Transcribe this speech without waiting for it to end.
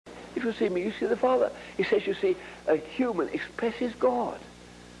If you see me, you see the Father. He says, you see, a human expresses God.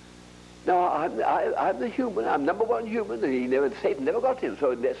 Now, I'm the human. I'm number one human, and Satan never got him.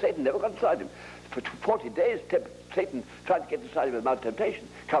 So Satan never got inside him. For 40 days, Satan tried to get inside him without temptation.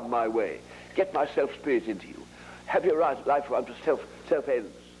 Come my way. Get my self-spirit into you. Have your life unto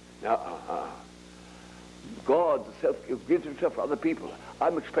self-ends. Now, God gives himself for other people.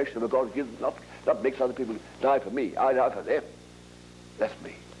 I'm an expression of a God who gives, not makes other people die for me. I die for them. That's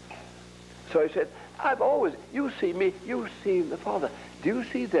me. So he said, you see me, you see the Father. Do you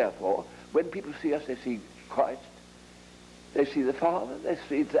see, therefore, when people see us, they see Christ? They see the Father, they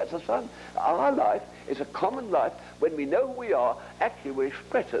see that's the Son. Our life is a common life. When we know who we are, actually we're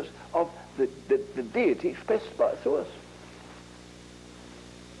expressors of the deity expressed through us.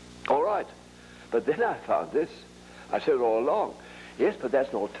 All right. But then I found this. I said it all along. Yes, but that's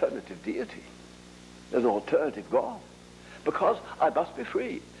an alternative deity. There's an alternative God. Because I must be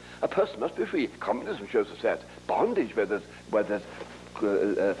free. A person must be free. Communism shows us that. Bondage, where there's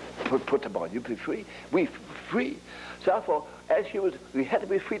put upon you, be free. We free. So therefore, as humans, we had to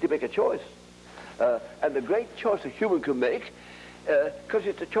be free to make a choice. And the great choice a human can make, because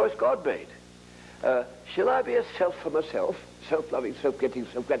it's a choice God made. Shall I be a self for myself, self-loving, self-getting,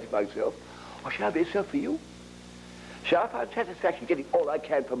 self-gratifying self, or shall I be a self for you? Shall I find satisfaction getting all I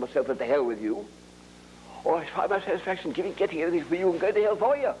can for myself and to hell with you? Or I find my satisfaction getting everything for you and going to hell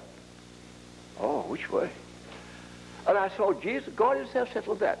for you? Oh, which way? And I saw Jesus, God himself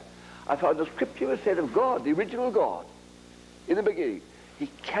settled that. I found the scripture was said of God, the original God, in the beginning. He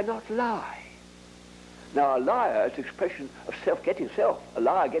cannot lie. Now a liar is an expression of self-getting self. A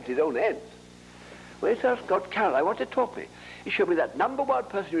liar gets his own ends. When he asked God, Carol, I want to talk to me. He showed me that number one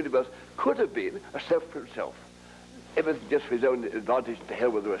person in the universe could have been a self for himself. Everything just for his own advantage, to hell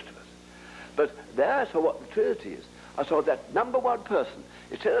with the rest of us. But there I saw what the Trinity is. I saw that number one person,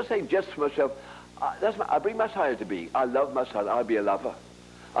 instead of saying just for myself, I bring my son into being. I love my son. I'll be a lover.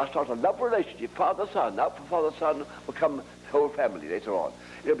 I'll start a love relationship, father-son. Now from father-son will come the whole family later on.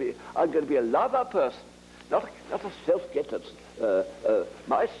 I'm going to be a lover person, not a self-getter.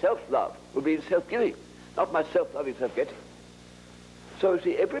 My self-love will be in self-giving, not my self-loving, self-getting. So you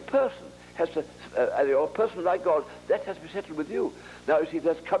see, every person has to, or a person like God, that has to be settled with you. Now you see,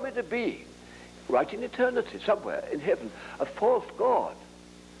 there's come into being, right in eternity, somewhere in heaven, a false God,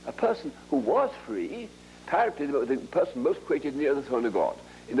 a person who was free, apparently the person most created near the throne of God.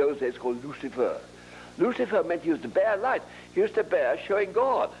 In those days called Lucifer. Lucifer meant he used to bear light. He used to bear showing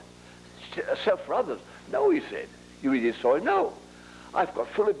God, self for others. No, he said. You read his story? No. I've got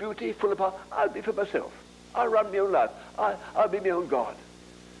full of beauty, full of power. I'll be for myself. I'll run my own life. I'll be my own God.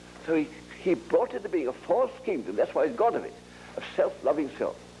 So he brought into being a false kingdom. That's why he's God of it, of self-loving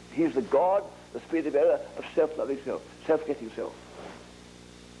self. He's the God, the spirit of error, of self-loving self, self-getting self.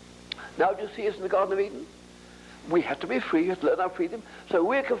 Now do you see us in the Garden of Eden? We have to be free, we have to learn our freedom, so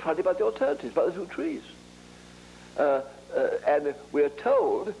we're confronted by the alternatives, by the two trees. And we're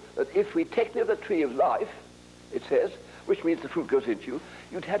told that if we take near the tree of life, it says, which means the fruit goes into you,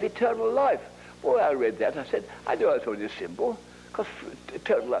 you'd have eternal life. Boy, I read that, I said, I know it's only a symbol, because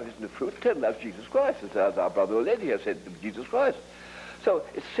eternal life isn't a fruit, eternal life is Jesus Christ, as our brother already has said, Jesus Christ. So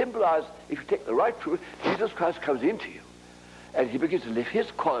it's symbolized, if you take the right fruit, Jesus Christ comes into you, and he begins to live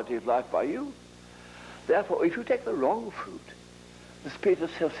his quality of life by you. Therefore, if you take the wrong fruit, the spirit of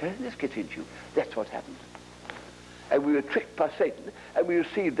self-centeredness gets into you. That's what happens. And we were tricked by Satan, and we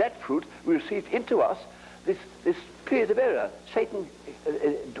received that fruit, we received into us this spirit of error. Satan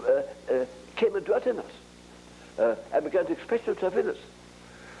came and dwelt in us, and began to express himself in us.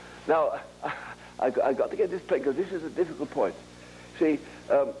 Now, I got to get this straight, because this is a difficult point. See,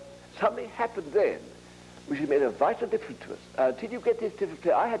 something happened then, which has made a vital difference to us. Until you get this difference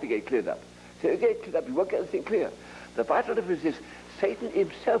clear, I had to get it cleared up. So you get it cleared up, you won't get the thing clear. The vital difference is Satan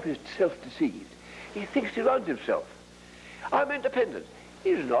himself is self-deceived. He thinks he runs himself. I'm independent.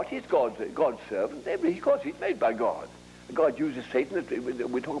 He's not. He's God's servant. He's made by God. God uses Satan.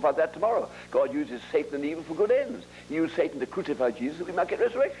 We'll talk about that tomorrow. God uses Satan and evil for good ends. He used Satan to crucify Jesus so we might get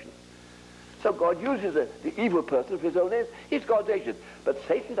resurrection. So God uses the evil person for his own ends. He's God's agent. But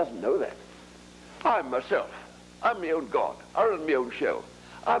Satan doesn't know that. I'm myself. I'm my own God. I run my own show.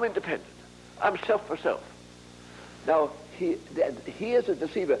 I'm independent. I'm self for self. Now, he is a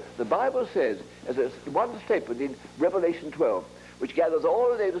deceiver. The Bible says, as one statement in Revelation 12, which gathers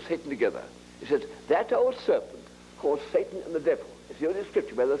all the names of Satan together. It says, that old serpent called Satan and the devil. It's the only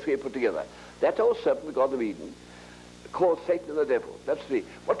scripture where the three are put together. That old serpent, the God of Eden, called Satan and the devil. That's three.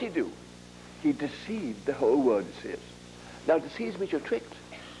 What did he do? He deceived the whole world, it says. Now, deceives means you're tricked.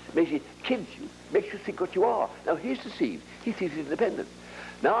 Makes you, kids you, makes you think what you are. Now, he's deceived. He thinks he's independent.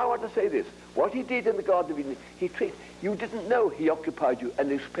 Now I want to say this. What he did in the Garden of Eden, he tricked. You didn't know he occupied you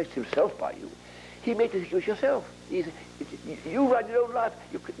and expressed himself by you. He made it yourself. You run your own life.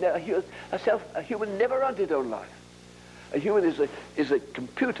 A human never runs his own life. A human is a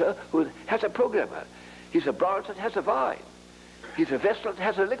computer who has a programmer. He's a branch that has a vine. He's a vessel that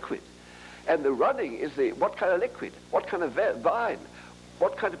has a liquid. And the running is what kind of liquid, what kind of vine,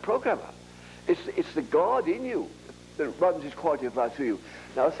 what kind of programmer. It's the God in you that runs his quality of life through you.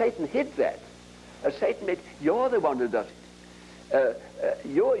 Now Satan hid that. Satan made, you're the one who does it.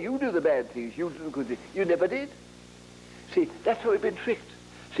 You do the bad things, you do the good things. You never did. See, that's how we've been tricked.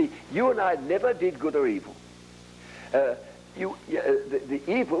 See, you and I never did good or evil. The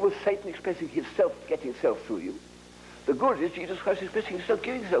evil was Satan expressing himself, getting himself through you. The good is Jesus Christ expressing himself,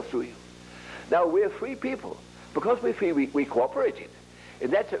 giving himself through you. Now, we're free people. Because we're free, we cooperated.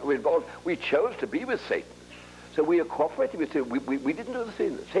 In that we chose to be with Satan. So we are cooperating with him. We didn't do the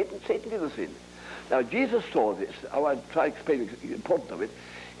sin. Satan did the sin. Now, Jesus saw this. I want to try to explain the importance of it.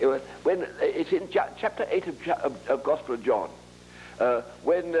 When it's in chapter 8 of Gospel of John.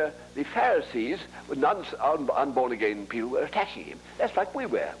 When the Pharisees, unborn again people, were attacking him. That's like we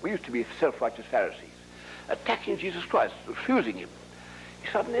were. We used to be self-righteous Pharisees. Attacking Jesus Christ, refusing him. He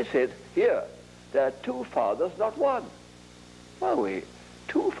suddenly said, here, there are two fathers, not one. Well,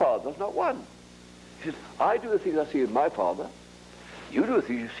 two fathers, not one. He said, I do the things I see with my father. You do the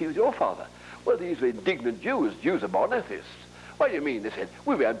things you see with your father. Well, these were indignant Jews. Jews are monotheists. What do you mean? They said,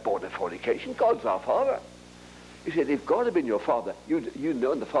 we weren't born of fornication. God's our father. He said, if God had been your father, you'd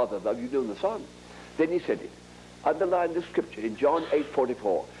known the Father of love, you'd known the Son. Then he said it. Underline the scripture in John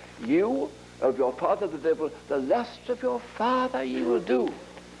 8:44. You of your father the devil, the lusts of your father ye will do.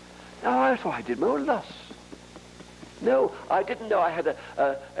 Now I thought I did my own lusts. No, I didn't know I had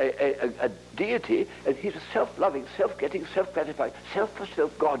a deity, and he's a self-loving, self-getting, self-gratifying,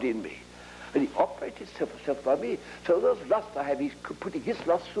 self-for-self God in me. And he operated self-for-self by me. So those lusts I have, he's putting his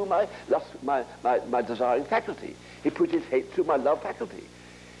lust through my desiring faculty. He put his hate through my love faculty.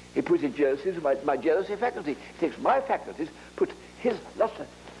 He put his jealousy through my jealousy faculty. He takes my faculties, put his lust,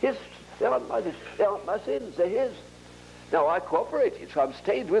 they aren't my sins, they're his. Now I cooperated, so I'm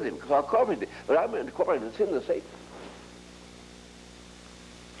stayed with him because I cooperated, but I'm going to cooperate with the sin of Satan.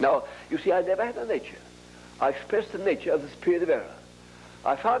 Now, you see, I never had a nature. I expressed the nature of the spirit of error.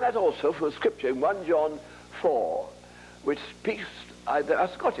 I found that also from a scripture in 1 John 4, which speaks, I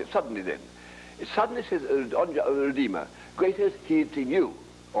got it suddenly then. It suddenly says on the Redeemer, greater is he in you.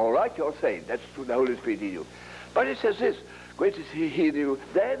 All right, you're saved. That's through the Holy Spirit in you. But it says this, greater is he in you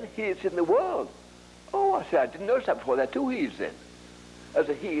than he is in the world. Oh, I say, I didn't notice that before. There are two he's then. There's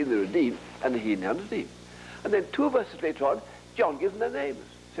a he in the redeemed and a he in the unredeemed. And then 2 verses later on, John gives them their names.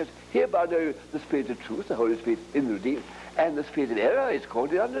 He says, hereby know the spirit of truth, the Holy Spirit in the redeemed, and the spirit of error is called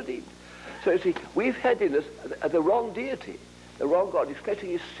the unredeemed. So you see, we've had in us the wrong deity, the wrong God, expressing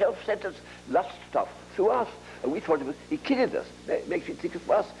his self-centered lust stuff through us. And we thought he kidded us. It makes you think it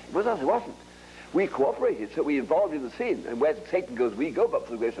was us. It was us, it wasn't. We cooperated, so we involved in the sin. And where Satan goes, we go, but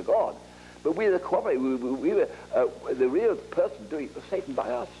for the grace of God. But we were the we were the real person doing it was Satan by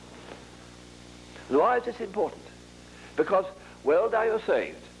us. And why is this important? Because, well, now you're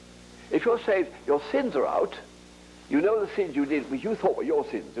saved. If you're saved, your sins are out. You know the sins you did, which you thought were your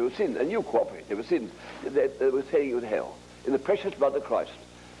sins. They were sins, and you cooperate. They were sins. They were sending you to hell. In the precious blood of Christ,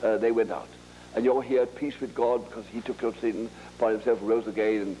 they went out. And you're here at peace with God because he took your sin upon himself, rose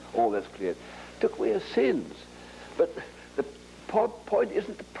again, and all that's clear. Took away your sins. But the point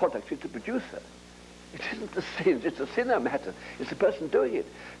isn't the product, it's the producer. It isn't the sins, it's the sinner matter. It's the person doing it.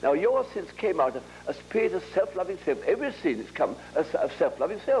 Now your sins came out of a spirit of self-loving self. Every sin has come of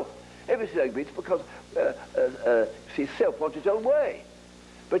self-loving self. Every sin agrees because see, self wants its own way.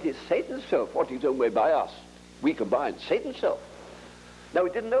 But it's Satan's self wanting its own way by us. We combine Satan's self. Now we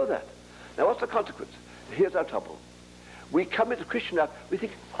didn't know that. Now what's the consequence? Here's our trouble. We come into Christian life, we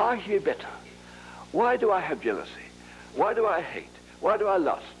think, I should be better. Why do I have jealousy? Why do I hate? Why do I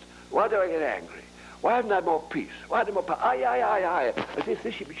lust? Why do I get angry? Why haven't I more peace? Why haven't I more power? I. As if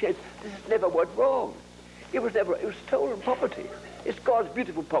this should be changed. This has never went wrong. It was stolen property. It's God's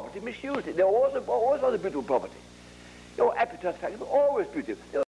beautiful property, misused it. There always was a beautiful property. Your appetite factor was always beautiful.